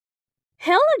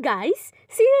Hello guys!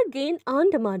 See you again on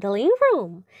the modeling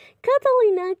room.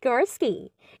 Katalina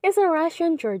Gorski is a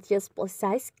Russian gorgeous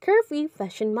plus-size curvy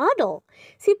fashion model.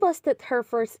 She posted her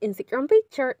first Instagram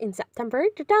picture in September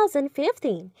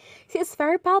 2015. She is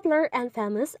very popular and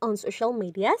famous on social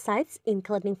media sites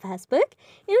including Facebook,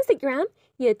 Instagram,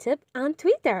 YouTube, and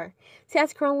Twitter. She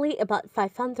has currently about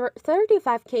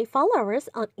 535k followers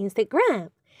on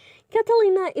Instagram.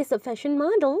 Catalina is a fashion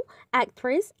model,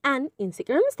 actress, and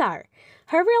Instagram star.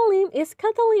 Her real name is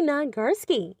Catalina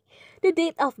Gorski. The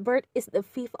date of birth is the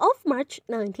 5th of March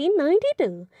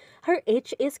 1992. Her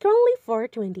age is currently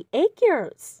 428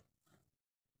 years.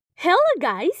 Hello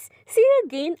guys! See you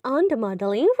again on the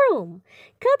modeling room.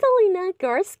 Katalina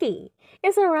Gorski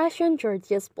is a Russian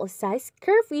gorgeous plus-size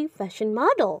curvy fashion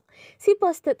model. She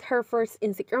posted her first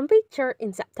Instagram picture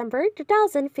in September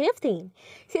 2015.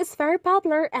 She is very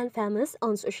popular and famous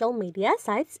on social media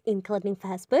sites including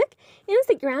Facebook,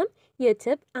 Instagram,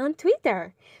 YouTube, and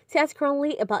Twitter. She has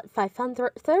currently about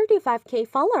 535k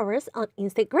followers on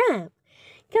Instagram.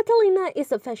 Catalina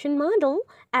is a fashion model,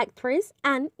 actress,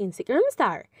 and Instagram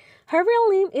star. Her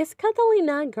real name is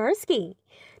Catalina Gorski.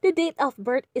 The date of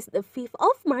birth is the 5th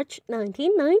of March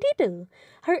 1992.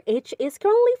 Her age is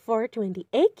currently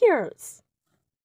 428 years.